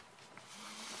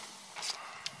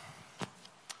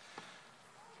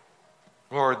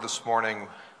Lord, this morning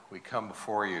we come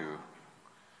before you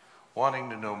wanting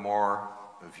to know more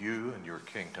of you and your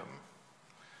kingdom.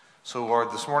 So,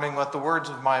 Lord, this morning let the words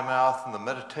of my mouth and the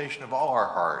meditation of all our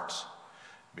hearts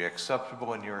be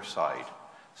acceptable in your sight.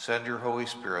 Send your Holy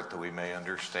Spirit that we may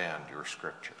understand your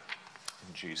scripture.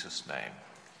 In Jesus' name,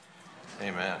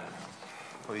 amen.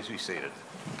 Please be seated.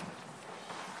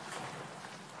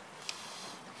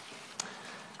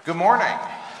 Good morning.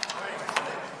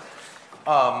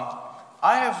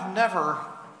 I have never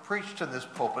preached in this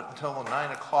pulpit until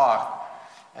 9 o'clock,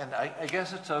 and I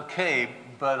guess it's okay,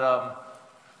 but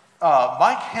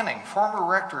Mike Henning, former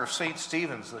rector of St.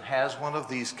 Stephen's that has one of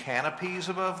these canopies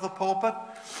above the pulpit,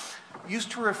 used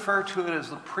to refer to it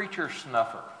as the preacher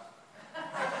snuffer.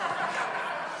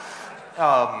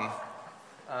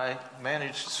 I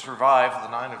managed to survive the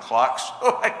 9 o'clock,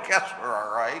 so I guess we're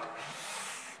all right.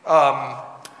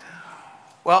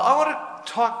 Well, I want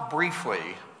to talk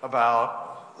briefly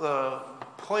about the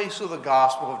place of the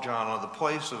Gospel of John, or the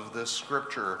place of this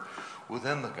scripture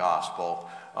within the Gospel,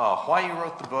 why you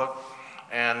wrote the book,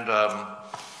 and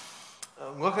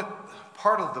look at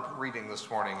part of the reading this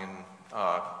morning in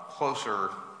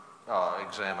closer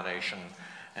examination,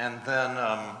 and then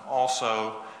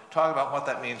also talk about what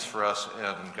that means for us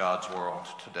in God's world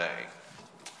today.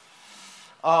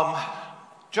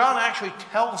 John actually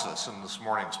tells us in this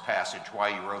morning's passage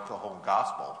why he wrote the whole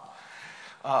Gospel.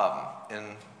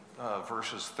 In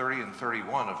verses 30 and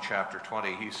 31 of chapter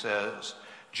 20, he says,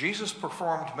 Jesus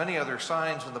performed many other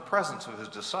signs in the presence of his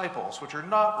disciples, which are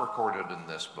not recorded in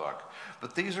this book.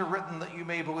 But these are written that you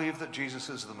may believe that Jesus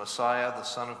is the Messiah, the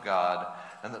Son of God,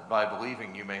 and that by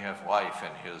believing you may have life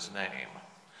in his name.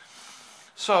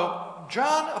 So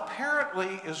John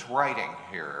apparently is writing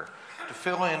here to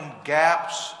fill in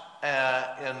gaps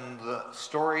in the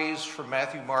stories from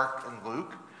Matthew, Mark, and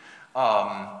Luke,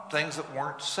 things that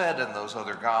weren't said in those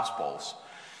other Gospels.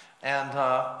 And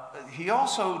he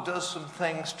also does some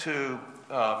things to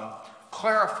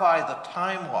clarify the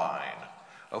timeline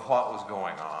of what was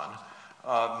going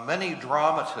on. Many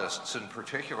dramatists in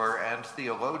particular and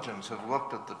theologians have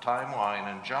looked at the timeline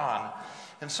in John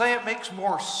and say it makes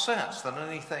more sense than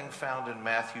anything found in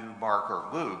Matthew, Mark, or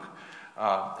Luke.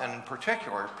 And in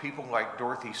particular, people like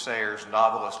Dorothy Sayers,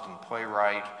 novelist and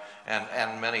playwright,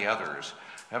 and many others,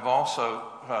 have also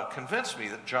convinced me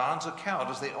that John's account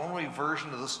is the only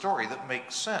version of the story that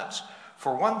makes sense.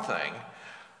 For one thing,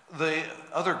 the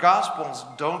other Gospels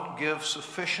don't give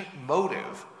sufficient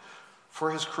motive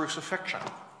for his crucifixion.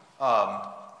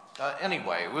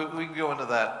 Anyway, we can go into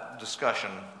that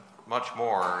discussion much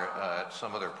more at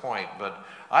some other point, but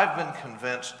I've been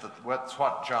convinced that that's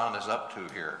what John is up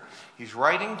to here. He's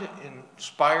writing to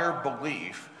inspire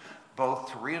belief,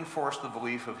 both to reinforce the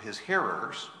belief of his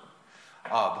hearers,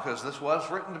 because this was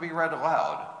written to be read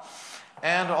aloud,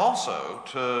 and also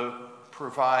to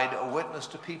provide a witness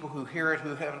to people who hear it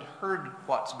who haven't heard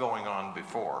what's going on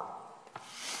before.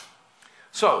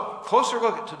 So, closer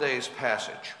look at today's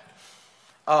passage.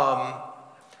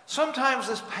 Sometimes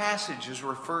this passage is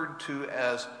referred to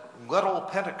as Little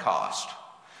Pentecost.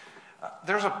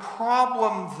 There's a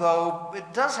problem, though.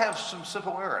 It does have some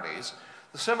similarities.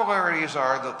 The similarities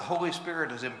are that the Holy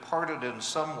Spirit is imparted in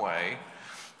some way,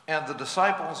 and the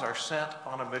disciples are sent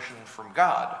on a mission from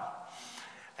God.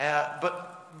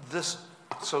 But this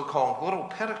so-called Little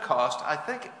Pentecost, I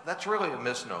think that's really a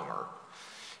misnomer.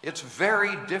 It's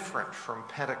very different from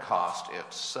Pentecost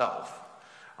itself.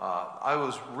 I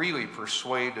was really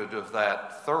persuaded of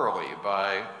that thoroughly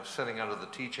by sitting under the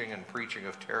teaching and preaching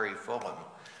of Terry Fullen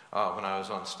when I was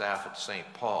on staff at St.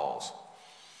 Paul's.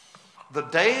 The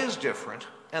day is different,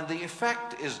 and the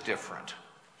effect is different.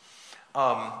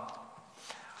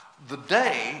 The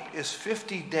day is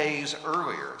 50 days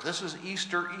earlier. This is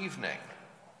Easter evening.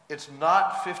 It's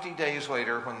not 50 days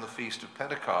later when the Feast of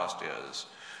Pentecost is.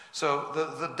 So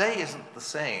the day isn't the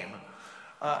same.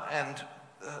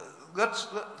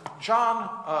 John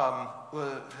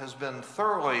has been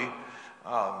thoroughly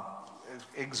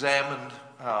examined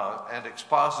and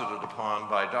exposited upon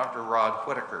by Dr. Rod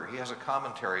Whitaker. He has a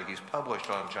commentary he's published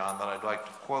on John that I'd like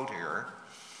to quote here.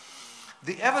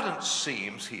 The evidence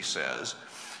seems, he says,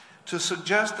 to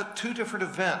suggest that two different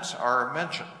events are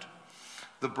mentioned.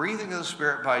 The breathing of the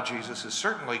Spirit by Jesus is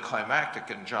certainly climactic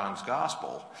in John's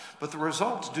Gospel, but the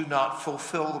results do not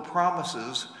fulfill the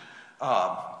promises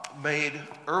made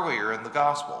earlier in the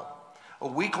Gospel. A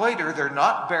week later, they're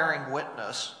not bearing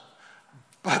witness,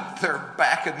 but they're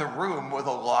back in the room with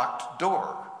a locked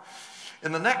door.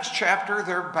 In the next chapter,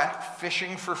 they're back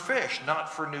fishing for fish,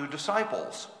 not for new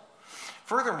disciples.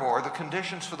 Furthermore, the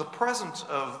conditions for the presence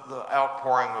of the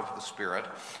outpouring of the Spirit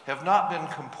have not been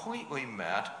completely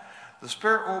met. The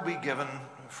Spirit will be given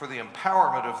for the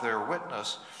empowerment of their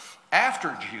witness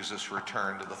after Jesus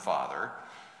returned to the Father.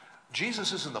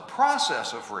 Jesus is in the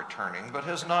process of returning, but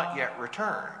has not yet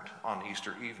returned on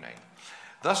Easter evening.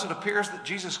 Thus, it appears that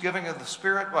Jesus' giving of the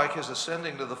Spirit, like his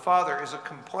ascending to the Father, is a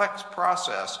complex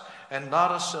process and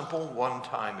not a simple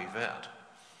one-time event.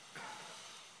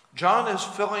 John is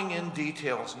filling in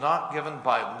details not given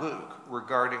by Luke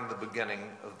regarding the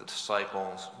beginning of the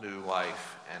disciples' new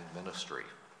life and ministry.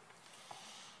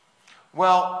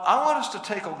 Well, I want us to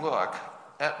take a look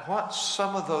at what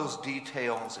some of those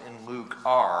details in Luke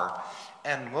are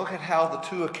and look at how the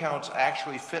two accounts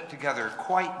actually fit together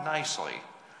quite nicely.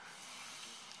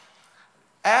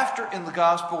 In the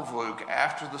Gospel of Luke,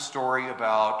 after the story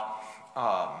about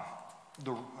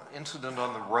the incident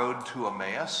on the road to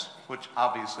Emmaus, which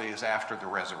obviously is after the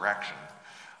resurrection,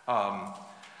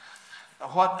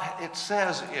 what it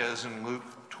says is in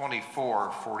Luke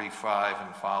 24:45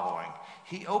 and following,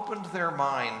 he opened their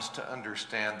minds to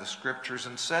understand the scriptures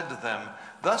and said to them,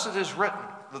 "Thus it is written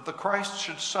that the Christ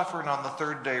should suffer and on the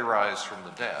third day rise from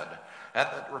the dead, and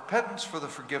that repentance for the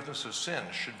forgiveness of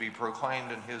sins should be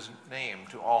proclaimed in his name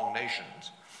to all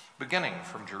nations, beginning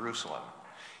from Jerusalem.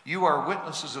 You are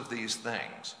witnesses of these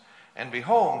things. And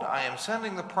behold, I am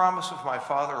sending the promise of my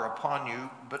Father upon you,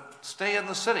 but stay in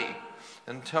the city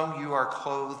until you are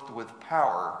clothed with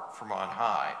power from on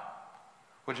high,"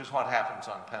 which is what happens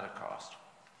on Pentecost.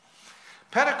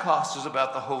 Pentecost is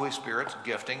about the Holy Spirit's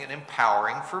gifting and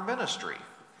empowering for ministry,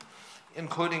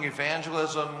 including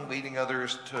evangelism, leading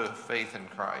others to faith in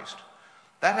Christ.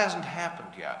 That hasn't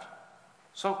happened yet.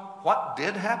 So what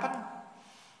did happen?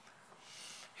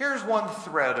 Here's one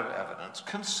thread of evidence.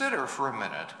 Consider for a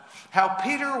minute how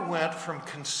Peter went from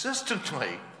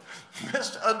consistently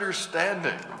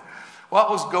misunderstanding what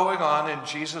was going on in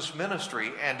Jesus'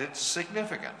 ministry and its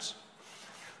significance.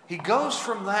 He goes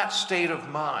from that state of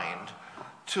mind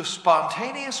to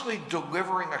spontaneously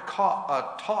delivering a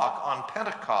talk on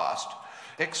Pentecost,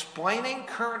 explaining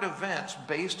current events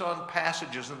based on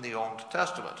passages in the Old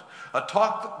Testament, a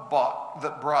talk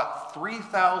that brought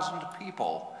 3,000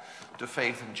 people to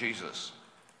faith in Jesus.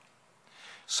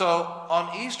 So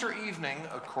on Easter evening,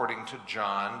 according to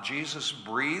John, Jesus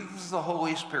breathes the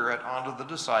Holy Spirit onto the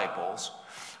disciples.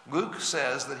 Luke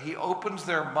says that he opens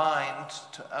their minds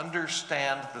to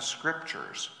understand the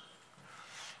scriptures.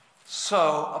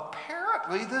 So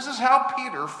apparently this is how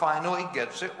Peter finally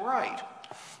gets it right.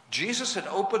 Jesus had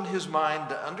opened his mind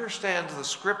to understand the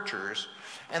scriptures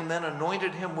and then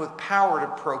anointed him with power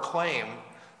to proclaim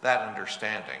that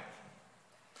understanding.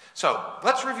 So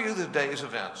let's review the day's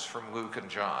events from Luke and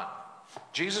John.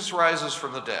 Jesus rises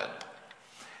from the dead.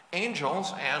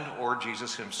 Angels and or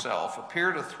Jesus himself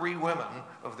appear to 3 women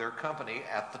of their company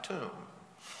at the tomb.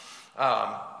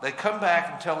 They come back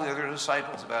and tell the other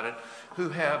disciples about it, who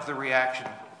have the reaction,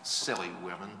 "Silly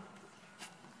women."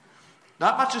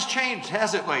 Not much has changed,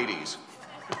 has it, ladies?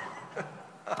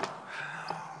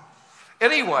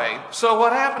 Anyway, so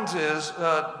what happens is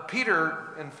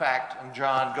Peter, in fact, and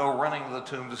John go running to the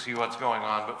tomb to see what's going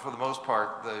on, but for the most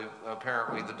part,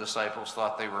 apparently the disciples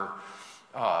thought they were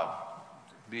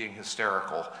being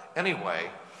hysterical.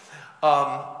 Anyway,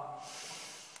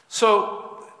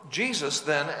 so Jesus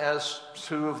then, as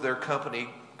 2 of their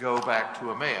company go back to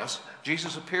Emmaus,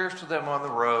 Jesus appears to them on the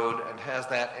road and has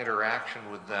that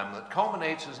interaction with them that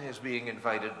culminates in his being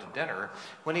invited to dinner.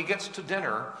 When he gets to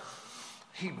dinner,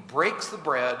 he breaks the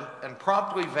bread and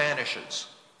promptly vanishes.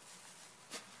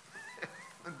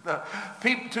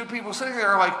 2 people sitting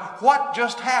there are like, "What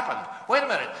just happened?" Wait a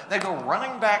minute. They go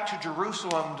running back to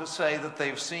Jerusalem to say that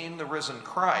they've seen the risen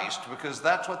Christ, because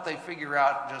that's what they figure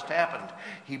out just happened.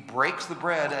 He breaks the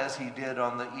bread as he did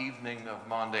on the evening of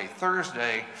Maundy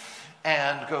Thursday,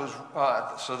 and goes.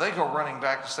 So they go running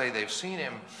back to say they've seen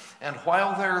him. And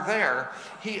while they're there,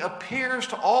 he appears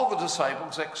to all the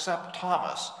disciples except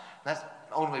Thomas. That's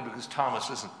only because Thomas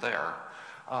isn't there,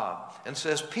 and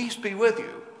says, "Peace be with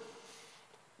you."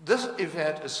 This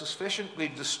event is sufficiently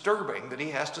disturbing that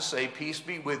he has to say, "Peace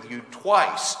be with you,"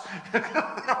 twice.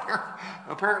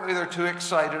 Apparently they're too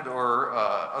excited or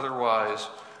otherwise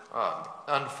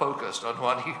unfocused on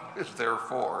what he is there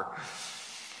for.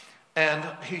 And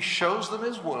he shows them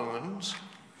his wounds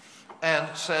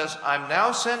and says, "I'm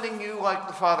now sending you like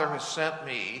the Father has sent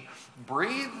me."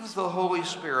 Breathes the Holy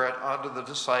Spirit onto the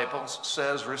disciples,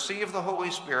 says, "Receive the Holy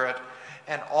Spirit,"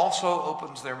 and also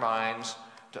opens their minds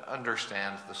to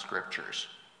understand the scriptures.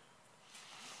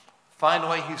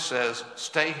 Finally, he says,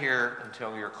 "Stay here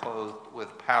until you're clothed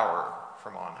with power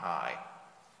from on high."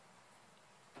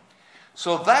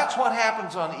 So that's what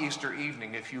happens on Easter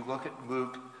evening if you look at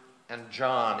Luke and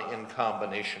John in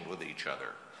combination with each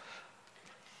other.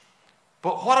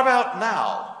 But what about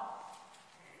now?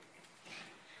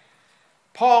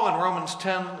 Paul in Romans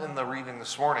 10 in the reading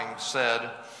this morning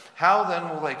said, "How then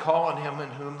will they call on him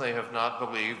in whom they have not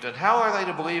believed? And how are they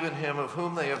to believe in him of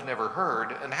whom they have never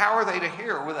heard? And how are they to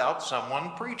hear without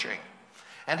someone preaching?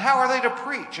 And how are they to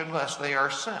preach unless they are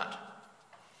sent?"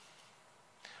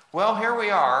 Well, here we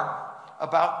are,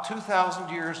 about 2,000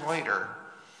 years later,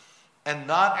 and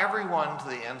not everyone to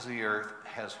the ends of the earth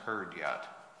has heard yet.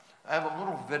 I have a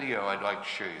little video I'd like to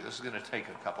show you. This is going to take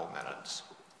a couple minutes.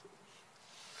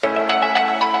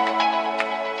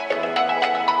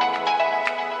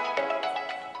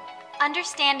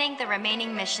 Understanding the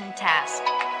remaining mission task.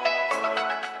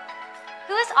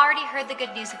 Who has already heard the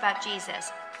good news about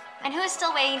Jesus, and who is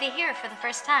still waiting to hear for the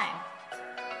first time?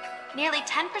 Nearly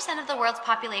 10% of the world's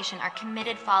population are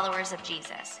committed followers of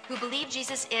Jesus, who believe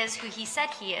Jesus is who he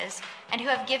said he is, and who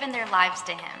have given their lives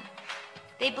to him.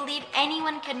 They believe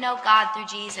anyone can know God through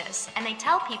Jesus, and they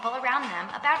tell people around them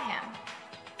about him.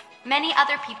 Many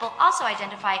other people also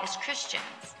identify as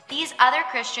Christians. These other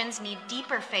Christians need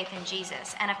deeper faith in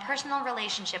Jesus and a personal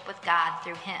relationship with God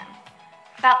through him.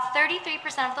 About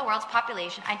 33% of the world's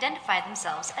population identify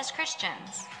themselves as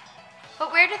Christians.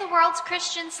 But where do the world's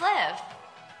Christians live?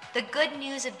 The good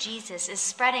news of Jesus is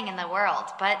spreading in the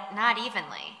world, but not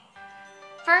evenly.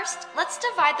 First, let's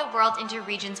divide the world into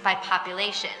regions by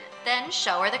population, then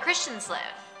show where the Christians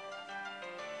live.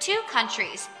 Two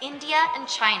countries, India and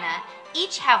China,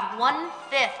 each have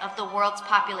 1/5 of the world's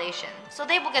population, so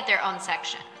they will get their own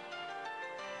section.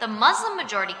 The Muslim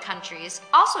majority countries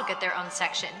also get their own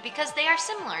section because they are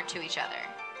similar to each other.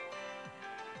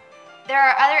 There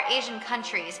are other Asian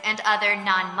countries and other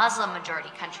non-Muslim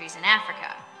majority countries in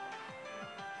Africa.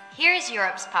 Here's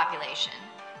Europe's population,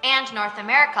 and North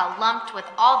America lumped with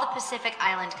all the Pacific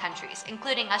Island countries,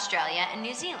 including Australia and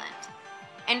New Zealand.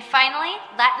 And finally,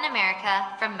 Latin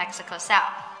America from Mexico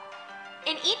south.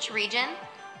 In each region,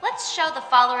 let's show the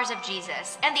followers of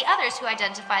Jesus and the others who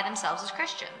identify themselves as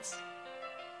Christians.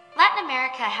 Latin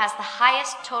America has the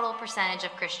highest total percentage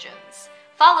of Christians,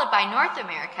 followed by North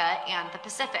America and the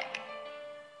Pacific.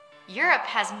 Europe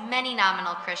has many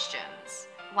nominal Christians,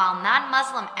 while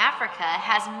non-Muslim Africa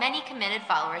has many committed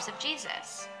followers of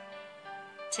Jesus.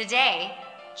 Today,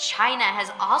 China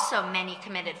has also many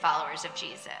committed followers of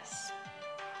Jesus.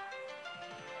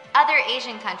 Other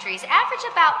Asian countries average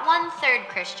about 1/3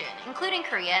 Christian, including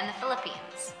Korea and the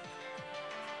Philippines.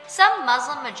 Some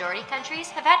Muslim majority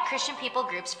countries have had Christian people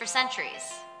groups for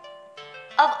centuries.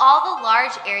 Of all the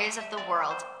large areas of the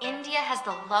world, India has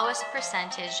the lowest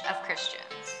percentage of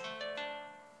Christians.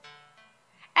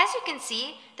 As you can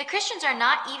see, the Christians are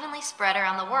not evenly spread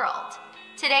around the world.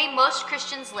 Today, most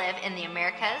Christians live in the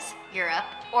Americas, Europe,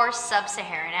 or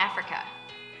Sub-Saharan Africa.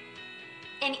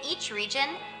 In each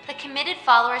region, the committed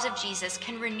followers of Jesus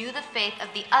can renew the faith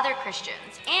of the other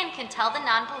Christians and can tell the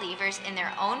non-believers in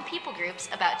their own people groups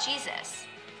about Jesus.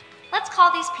 Let's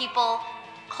call these people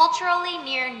culturally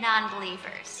near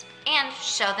non-believers and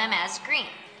show them as green.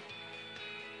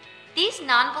 These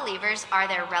non-believers are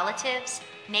their relatives,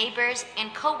 neighbors,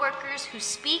 and co-workers who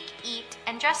speak, eat,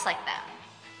 and dress like them.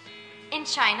 In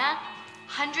China,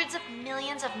 hundreds of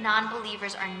millions of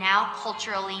non-believers are now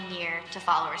culturally near to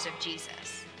followers of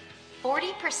Jesus.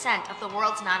 40% of the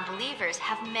world's non-believers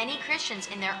have many Christians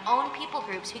in their own people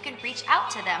groups who can reach out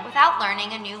to them without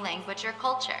learning a new language or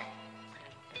culture.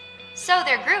 So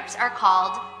their groups are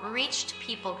called reached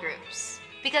people groups,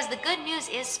 because the good news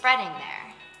is spreading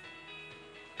there.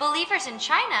 Believers in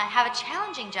China have a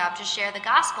challenging job to share the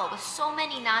gospel with so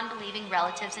many non-believing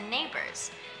relatives and neighbors,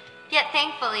 yet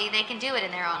thankfully they can do it in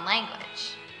their own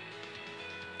language.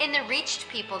 In the reached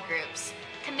people groups,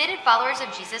 committed followers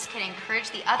of Jesus can encourage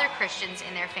the other Christians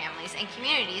in their families and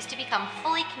communities to become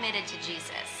fully committed to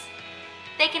Jesus.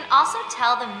 They can also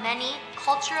tell the many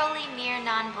culturally near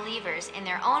non-believers in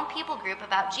their own people group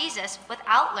about Jesus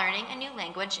without learning a new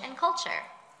language and culture.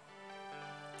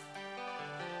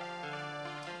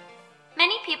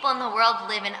 Many people in the world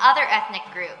live in other ethnic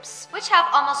groups, which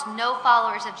have almost no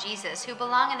followers of Jesus who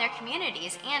belong in their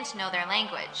communities and know their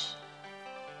language.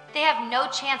 They have no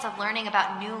chance of learning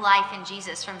about new life in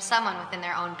Jesus from someone within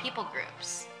their own people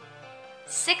groups.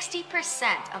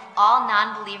 60% of all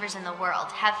non-believers in the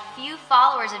world have few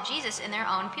followers of Jesus in their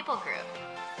own people group.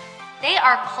 They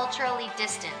are culturally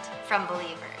distant from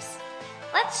believers.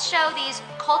 Let's show these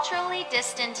culturally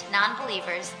distant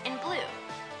non-believers in blue.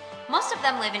 Most of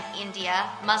them live in India,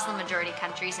 Muslim-majority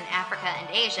countries in Africa and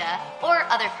Asia, or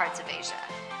other parts of Asia.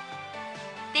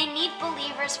 They need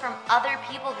believers from other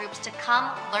people groups to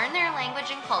come, learn their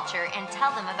language and culture, and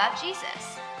tell them about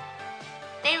Jesus.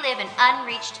 They they live in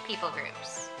unreached people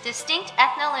groups. Distinct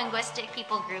ethno-linguistic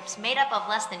people groups made up of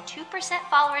less than 2%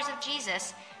 followers of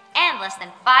Jesus and less than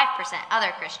 5%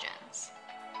 other Christians.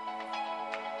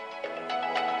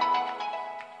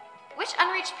 Which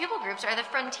unreached people groups are the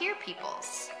frontier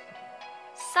peoples?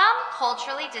 Some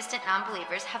culturally distant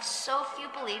non-believers have so few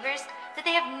believers that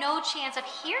they have no chance of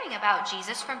hearing about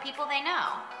Jesus from people they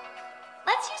know.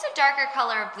 Let's use a darker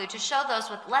color of blue to show those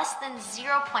with less than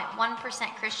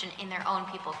 0.1% Christian in their own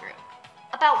people group.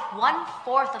 About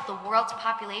 1/4 of the world's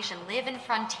population live in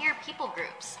frontier people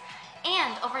groups,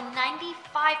 and over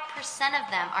 95%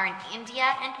 of them are in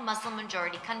India and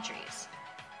Muslim-majority countries.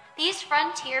 These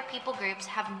frontier people groups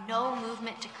have no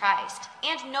movement to Christ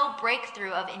and no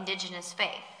breakthrough of indigenous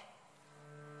faith.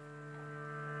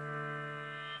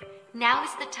 Now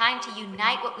is the time to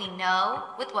unite what we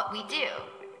know with what we do.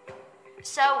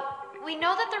 So, we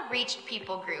know that the reached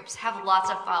people groups have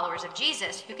lots of followers of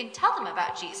Jesus who can tell them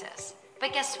about Jesus.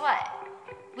 But guess what?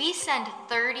 We send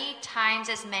 30 times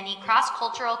as many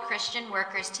cross-cultural Christian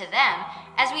workers to them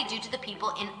as we do to the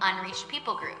people in unreached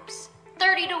people groups.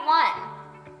 30 to 1.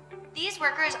 These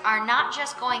workers are not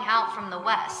just going out from the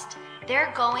West.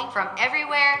 They're going from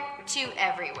everywhere to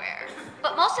everywhere.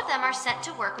 But most of them are sent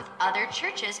to work with other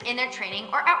churches in their training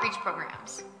or outreach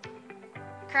programs.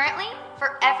 Currently,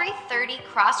 for every 30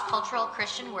 cross-cultural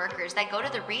Christian workers that go to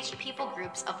the reached people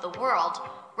groups of the world,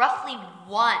 roughly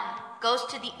 1 goes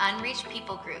to the unreached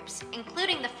people groups,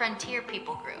 including the frontier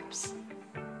people groups.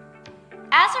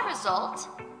 As a result,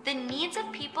 the needs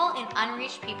of people in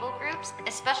unreached people groups,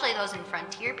 especially those in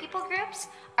frontier people groups,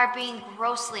 are being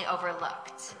grossly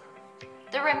overlooked.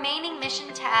 The remaining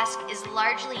mission task is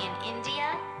largely in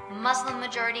India,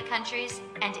 Muslim-majority countries,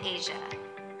 and Asia.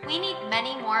 We need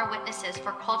many more witnesses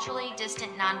for culturally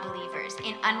distant non-believers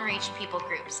in unreached people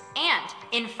groups and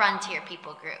in frontier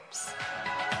people groups.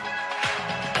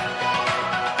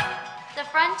 The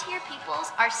frontier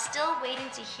peoples are still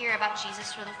waiting to hear about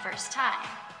Jesus for the first time.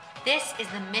 This is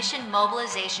the mission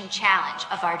mobilization challenge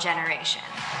of our generation.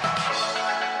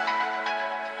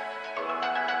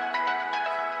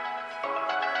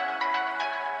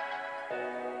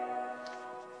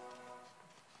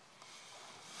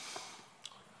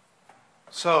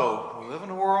 So, we live in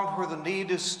a world where the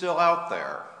need is still out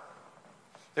there.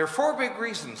 There are 4 big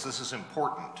reasons this is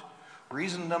important.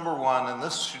 Reason number 1, and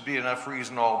this should be enough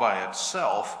reason all by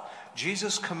itself,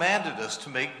 Jesus commanded us to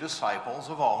make disciples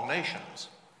of all nations.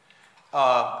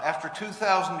 After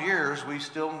 2,000 years, we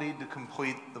still need to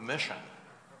complete the mission.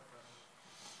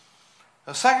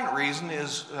 The second reason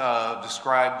is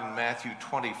described in Matthew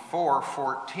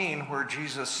 24:14, where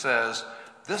Jesus says,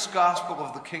 "This gospel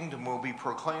of the kingdom will be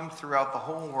proclaimed throughout the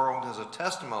whole world as a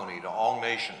testimony to all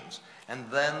nations,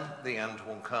 and then the end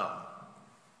will come."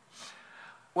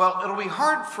 Well, it'll be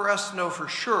hard for us to know for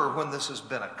sure when this has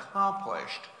been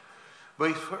accomplished,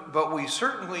 but we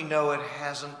certainly know it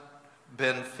hasn't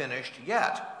been finished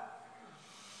yet.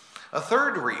 A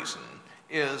third reason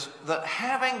is that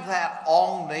having that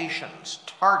all nations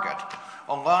target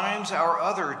aligns our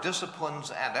other disciplines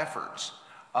and efforts.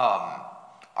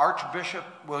 Archbishop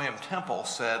William Temple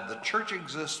said the church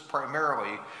exists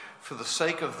primarily for the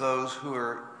sake of those who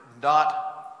are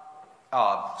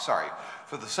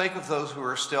for the sake of those who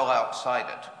are still outside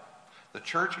it. The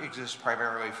church exists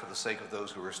primarily for the sake of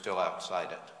those who are still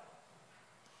outside it.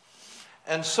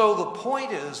 And so the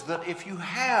point is that if you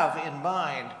have in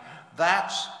mind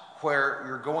that's where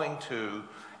you're going to,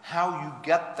 how you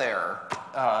get there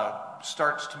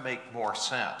starts to make more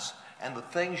sense. And the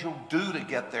things you'll do to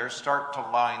get there start to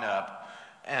line up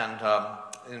and,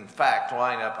 in fact,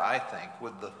 line up, I think,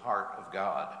 with the heart of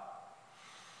God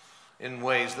in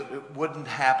ways that it wouldn't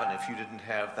happen if you didn't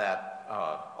have that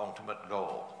ultimate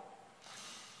goal.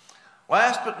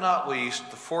 Last but not least,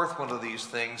 the fourth one of these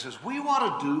things is we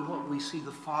want to do what we see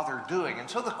the Father doing. And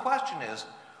so the question is,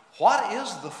 what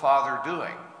is the Father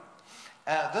doing?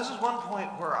 This is one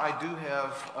point where I do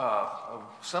have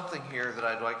something here that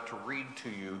I'd like to read to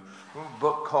you from a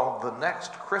book called The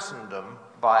Next Christendom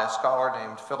by a scholar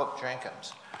named Philip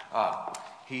Jenkins.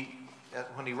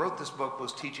 When he wrote this book,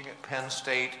 was teaching at Penn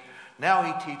State. Now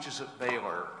he teaches at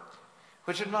Baylor,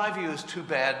 which in my view is too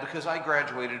bad because I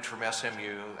graduated from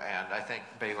SMU and I think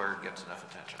Baylor gets enough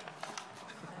attention.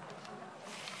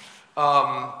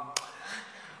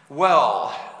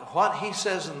 Well, what he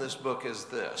says in this book is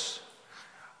this.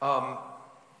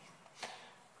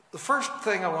 The first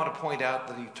thing I want to point out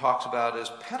that he talks about is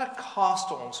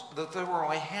Pentecostals, that there were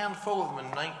only a handful of them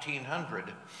in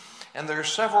 1900, and there are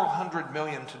several hundred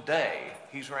million today.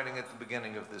 He's writing at the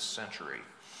beginning of this century.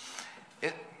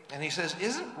 And he says,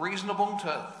 isn't it reasonable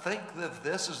to think that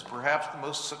this is perhaps the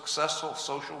most successful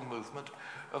social movement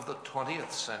of the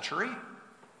 20th century?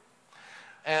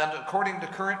 And according to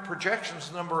current projections,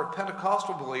 the number of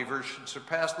Pentecostal believers should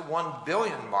surpass the 1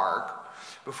 billion mark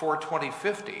before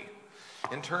 2050.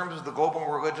 In terms of the global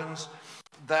religions,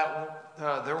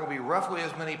 there will be roughly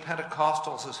as many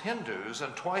Pentecostals as Hindus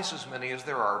and twice as many as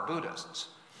there are Buddhists.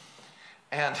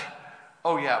 And,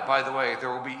 oh yeah, by the way, there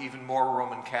will be even more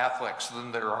Roman Catholics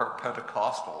than there are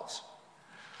Pentecostals.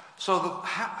 So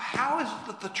how is it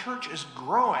that the church is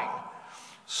growing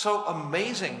so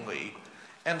amazingly,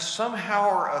 and somehow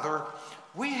or other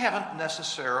we haven't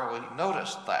necessarily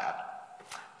noticed that?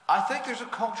 I think there's a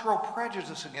cultural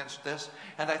prejudice against this,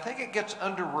 and I think it gets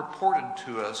underreported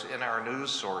to us in our news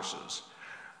sources.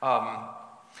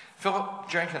 Philip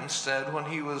Jenkins said when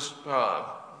he was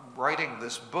writing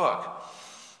this book,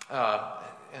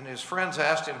 and his friends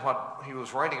asked him what he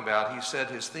was writing about, he said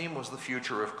his theme was the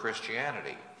future of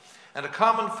Christianity. And a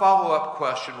common follow-up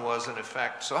question was, in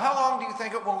effect, so how long do you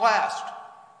think it will last?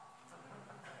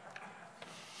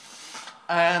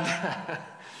 And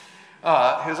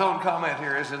his own comment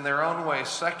here is, in their own way,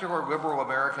 secular liberal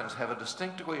Americans have a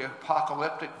distinctly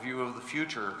apocalyptic view of the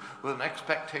future with an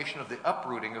expectation of the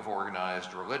uprooting of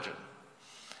organized religion.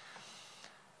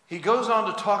 He goes on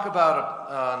to talk about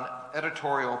an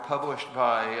editorial published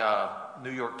by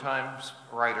New York Times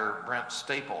writer Brent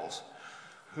Staples,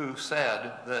 who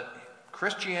said that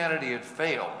Christianity had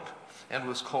failed and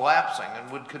was collapsing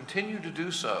and would continue to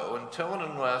do so until and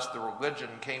unless the religion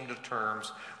came to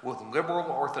terms with liberal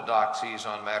orthodoxies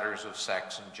on matters of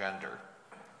sex and gender.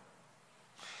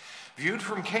 Viewed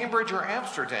from Cambridge or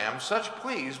Amsterdam, such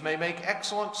pleas may make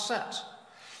excellent sense,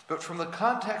 but from the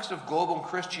context of global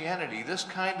Christianity, this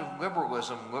kind of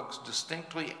liberalism looks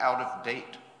distinctly out of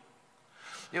date.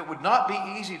 It would not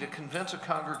be easy to convince a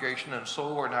congregation in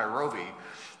Seoul or Nairobi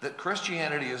that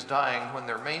Christianity is dying when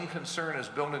their main concern is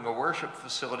building a worship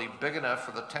facility big enough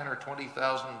for the 10 or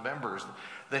 20,000 members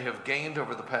they have gained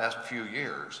over the past few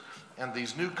years. And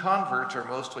these new converts are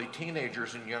mostly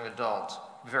teenagers and young adults,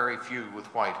 very few with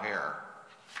white hair.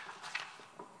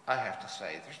 I have to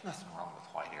say, there's nothing wrong with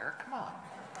white hair. Come on.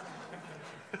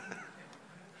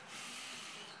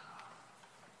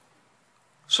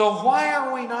 So why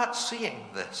are we not seeing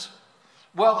this?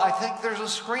 Well, I think there's a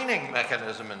screening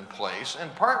mechanism in place,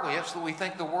 and partly it's that we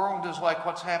think the world is like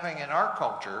what's happening in our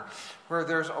culture, where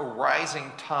there's a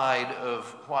rising tide of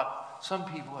what some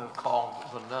people have called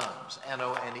the nones,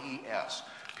 N-O-N-E-S,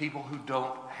 people who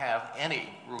don't have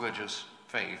any religious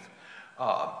faith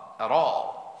at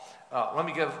all. Let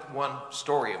me give one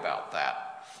story about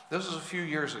that. This is a few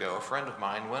years ago. A friend of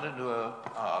mine went into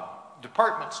a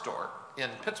department store in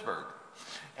Pittsburgh,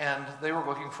 and they were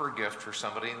looking for a gift for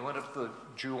somebody, and went up to the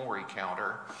jewelry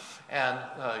counter, and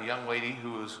a young lady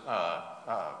who was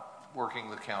working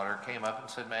the counter came up and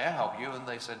said, "May I help you?" And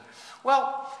they said,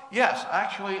 "Well, yes,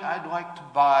 actually, I'd like to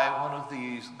buy one of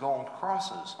these gold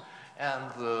crosses."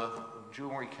 And the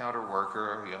jewelry counter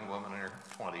worker, a young woman in her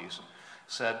 20s,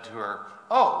 said to her,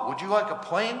 "Oh, would you like a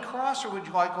plain cross, or would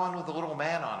you like one with a little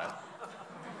man on it?"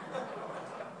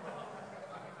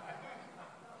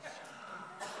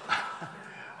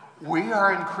 We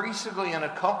are increasingly in a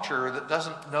culture that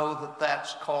doesn't know that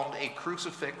that's called a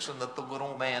crucifix and that the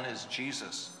little man is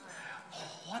Jesus.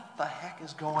 What the heck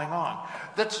is going on?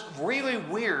 That's really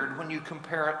weird when you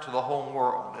compare it to the whole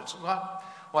world. It's not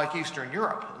like Eastern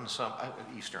Europe in some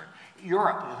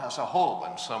Europe as a whole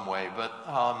in some way, but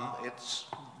it's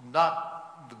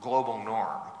not the global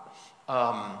norm.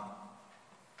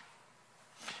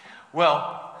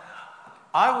 Well,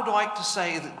 I would like to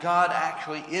say that God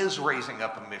actually is raising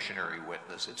up a missionary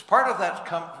witness. It's part of that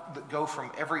go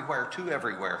from everywhere to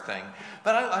everywhere thing.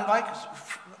 But I'd like to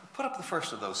put up the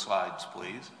first of those slides,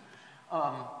 please.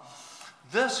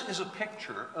 This is a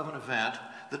picture of an event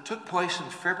that took place in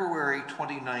February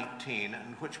 2019,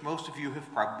 and which most of you have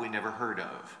probably never heard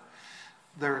of.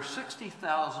 There are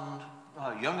 60,000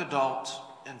 young adults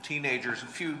and teenagers, a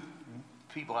few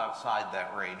people outside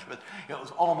that range, but it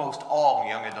was almost all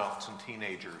young adults and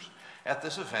teenagers at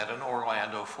this event in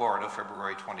Orlando, Florida,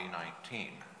 February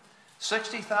 2019.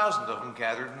 60,000 of them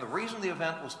gathered, and the reason the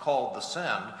event was called The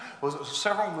Send was it was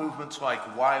several movements like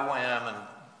YWAM and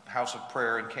House of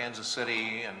Prayer in Kansas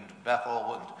City and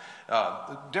Bethel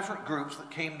and different groups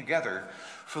that came together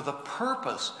for the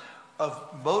purpose of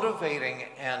motivating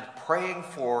and praying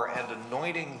for and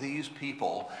anointing these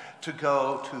people to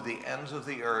go to the ends of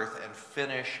the earth and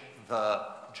finish the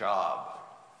job.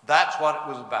 That's what it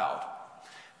was about.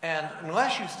 And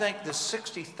unless you think this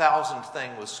 60,000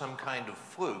 thing was some kind of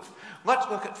fluke, let's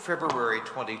look at February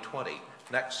 2020.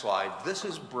 Next slide. This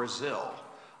is Brazil.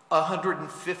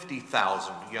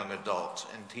 150,000 young adults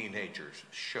and teenagers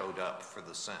showed up for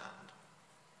the send.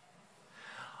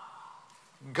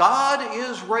 God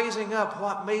is raising up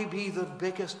what may be the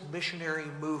biggest missionary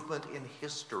movement in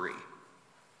history.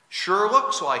 Sure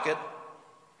looks like it.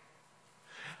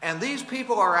 And these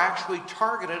people are actually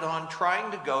targeted on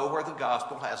trying to go where the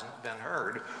gospel hasn't been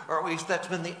heard, or at least that's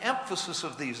been the emphasis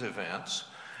of these events.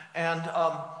 And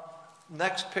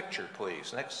next picture,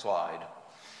 please. Next slide.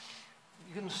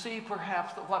 You can see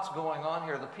perhaps that what's going on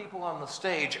here. The people on the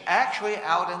stage, actually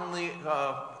out in the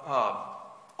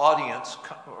audience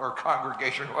or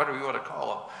congregation, whatever you want to call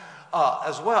them,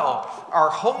 as well, are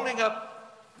holding up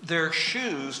their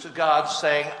shoes to God,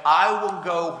 saying, "I will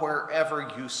go wherever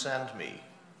you send me."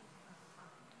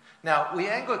 Now, we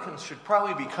Anglicans should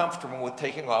probably be comfortable with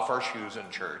taking off our shoes in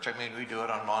church. I mean, we do it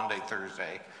on Maundy,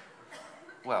 Thursday.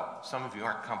 Well, some of you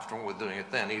aren't comfortable with doing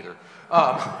it then either.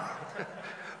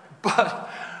 But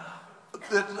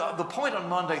the point on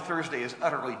Maundy, Thursday is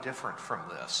utterly different from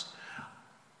this.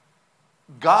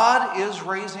 God is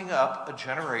raising up a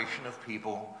generation of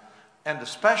people, and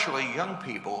especially young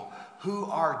people, who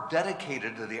are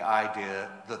dedicated to the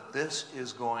idea that this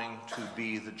is going to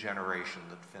be the generation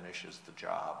that finishes the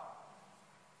job.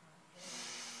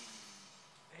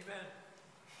 Amen.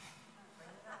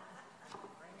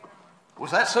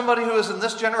 Was that somebody who is in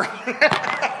this generation?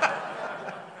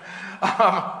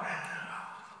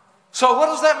 So what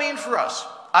does that mean for us?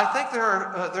 I think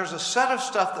there's a set of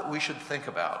stuff that we should think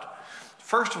about.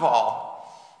 First of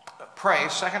all, pray.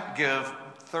 Second, give.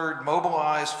 Third,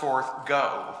 mobilize. Fourth,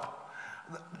 go.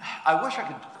 I wish I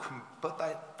could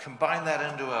combine that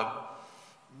into a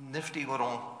nifty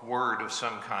little word of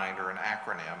some kind or an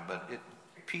acronym, but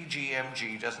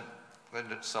PGMG doesn't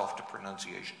lend itself to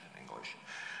pronunciation in English.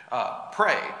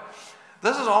 Pray.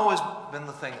 This has always been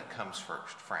the thing that comes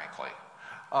first, frankly.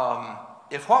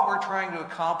 If what we're trying to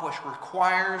accomplish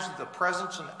requires the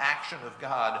presence and action of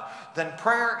God, then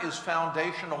prayer is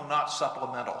foundational, not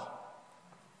supplemental.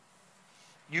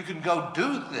 You can go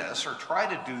do this or try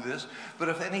to do this, but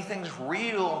if anything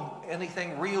real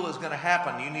is going to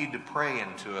happen, you need to pray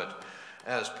into it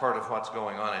as part of what's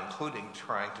going on, including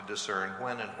trying to discern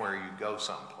when and where you go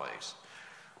someplace.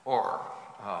 Or,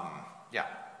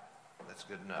 that's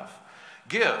good enough.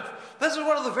 Give. This is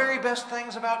one of the very best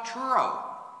things about Truro.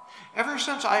 Ever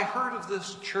since I heard of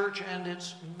this church and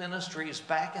its ministries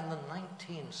back in the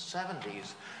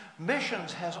 1970s,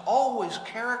 missions has always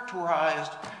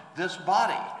characterized this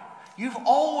body. You've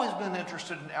always been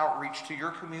interested in outreach to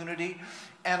your community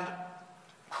and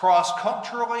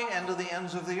cross-culturally and to the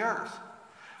ends of the earth.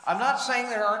 I'm not saying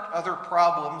there aren't other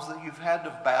problems that you've had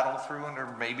to battle through and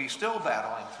are maybe still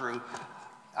battling through.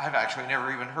 I've actually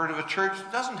never even heard of a church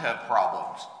that doesn't have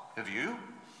problems. Have you?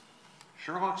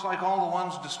 Sure looks like all the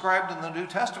ones described in the New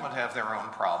Testament have their own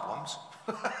problems.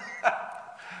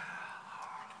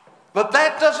 But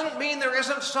that doesn't mean there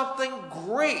isn't something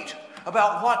great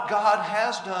about what God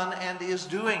has done and is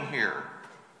doing here.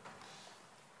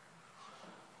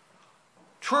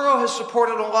 Truro has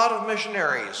supported a lot of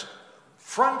missionaries,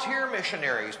 frontier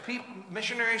missionaries,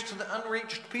 missionaries to the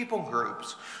unreached people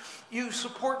groups. You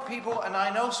support people, and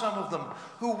I know some of them,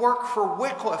 who work for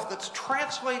Wycliffe that's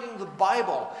translating the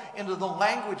Bible into the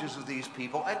languages of these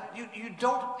people. And you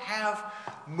don't have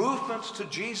movements to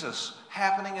Jesus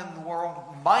happening in the world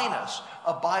minus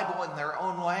a Bible in their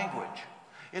own language.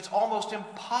 It's almost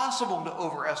impossible to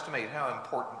overestimate how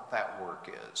important that work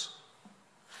is.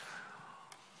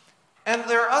 And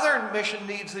there are other mission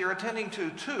needs that you're attending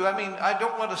to, too. I mean, I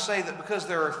don't want to say that because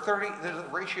the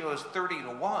ratio is 30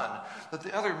 to 1, that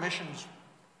the other missions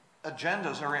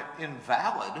agendas are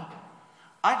invalid.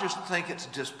 I just think it's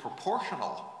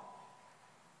disproportional.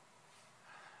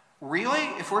 Really?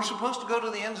 If we're supposed to go to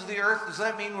the ends of the earth, does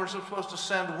that mean we're supposed to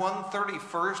send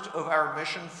 1/31st of our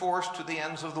mission force to the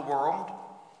ends of the world?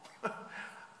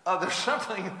 There's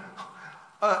something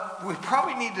we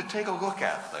probably need to take a look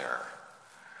at there.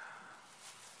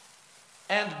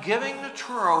 And giving to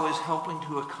Truro is helping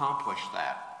to accomplish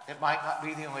that. It might not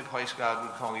be the only place God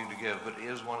would call you to give, but it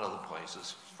is one of the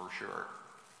places for sure.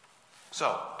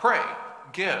 So, pray,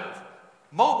 give,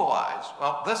 mobilize.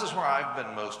 Well, this is where I've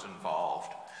been most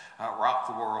involved. Rock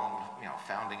the World,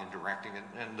 founding and directing it,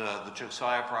 and the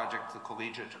Josiah Project, the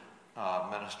collegiate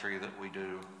ministry that we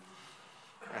do,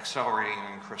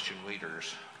 accelerating Christian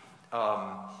leaders.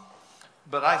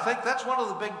 But I think that's one of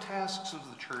the big tasks of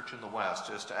the church in the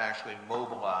West, is to actually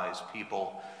mobilize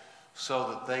people so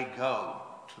that they go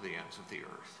to the ends of the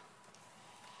earth.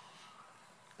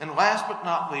 And last but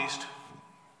not least,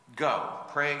 go.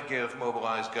 Pray, give,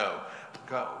 mobilize, go.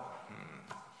 Go.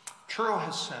 Truro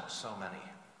has sent so many.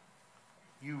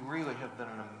 You really have been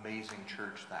an amazing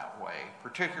church that way,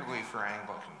 particularly for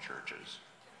Anglican churches.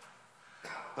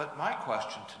 But my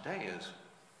question today is,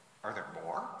 are there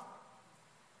more?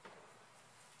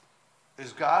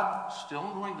 Is God still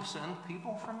going to send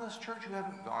people from this church who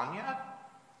haven't gone yet?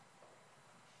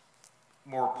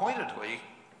 More pointedly,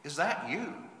 is that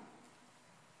you?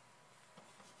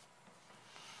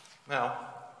 Now,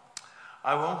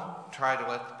 I won't try to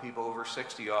let the people over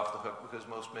 60 off the hook because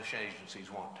most mission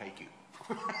agencies won't take you.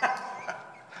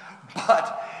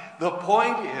 But the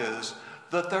point is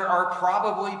that there are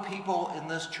probably people in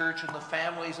this church and the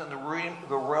families and the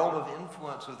realm of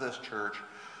influence of this church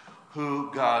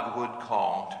who God would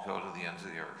call to go to the ends of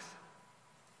the earth.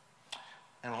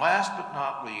 And last but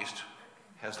not least,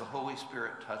 has the Holy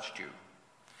Spirit touched you?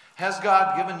 Has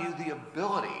God given you the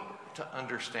ability to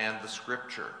understand the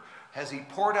Scripture? Has he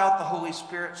poured out the Holy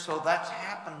Spirit so that's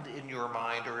happened in your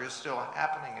mind or is still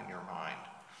happening in your mind?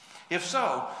 If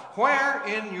so, where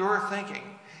in your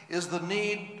thinking is the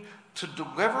need to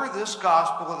deliver this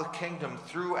gospel of the kingdom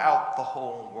throughout the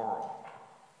whole world?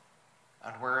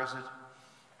 And where is it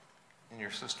in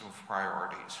your system of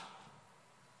priorities?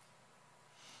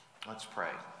 Let's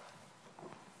pray.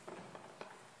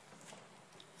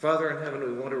 Father in heaven,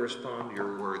 we want to respond to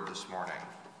your word this morning.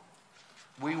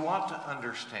 We want to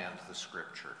understand the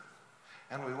Scripture,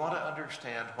 and we want to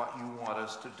understand what you want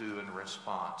us to do in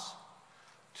response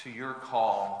to your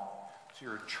call, to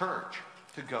your church,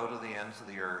 to go to the ends of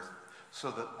the earth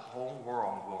so that the whole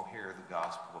world will hear the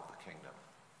gospel of the kingdom.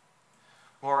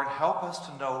 Lord, help us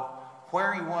to know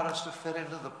where you want us to fit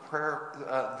into the prayer,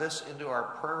 into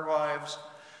our prayer lives,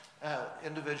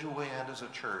 individually and as a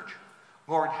church.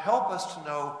 Lord, help us to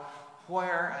know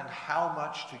where and how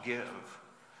much to give.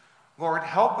 Lord,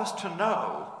 help us to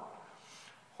know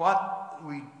what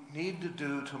we need to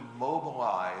do to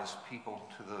mobilize people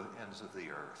to the ends of the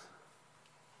earth,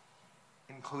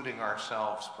 including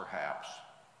ourselves, perhaps.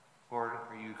 Lord,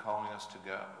 are you calling us to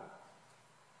go?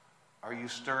 Are you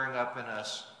stirring up in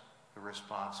us the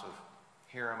response of,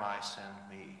 "Here am I, send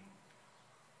me"?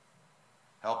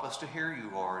 Help us to hear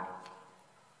you, Lord,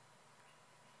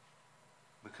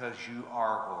 because you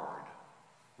are Lord.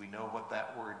 We know what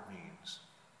that word means.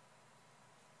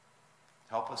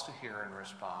 Help us to hear and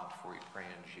respond, for we pray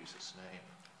in Jesus'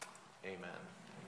 name. Amen.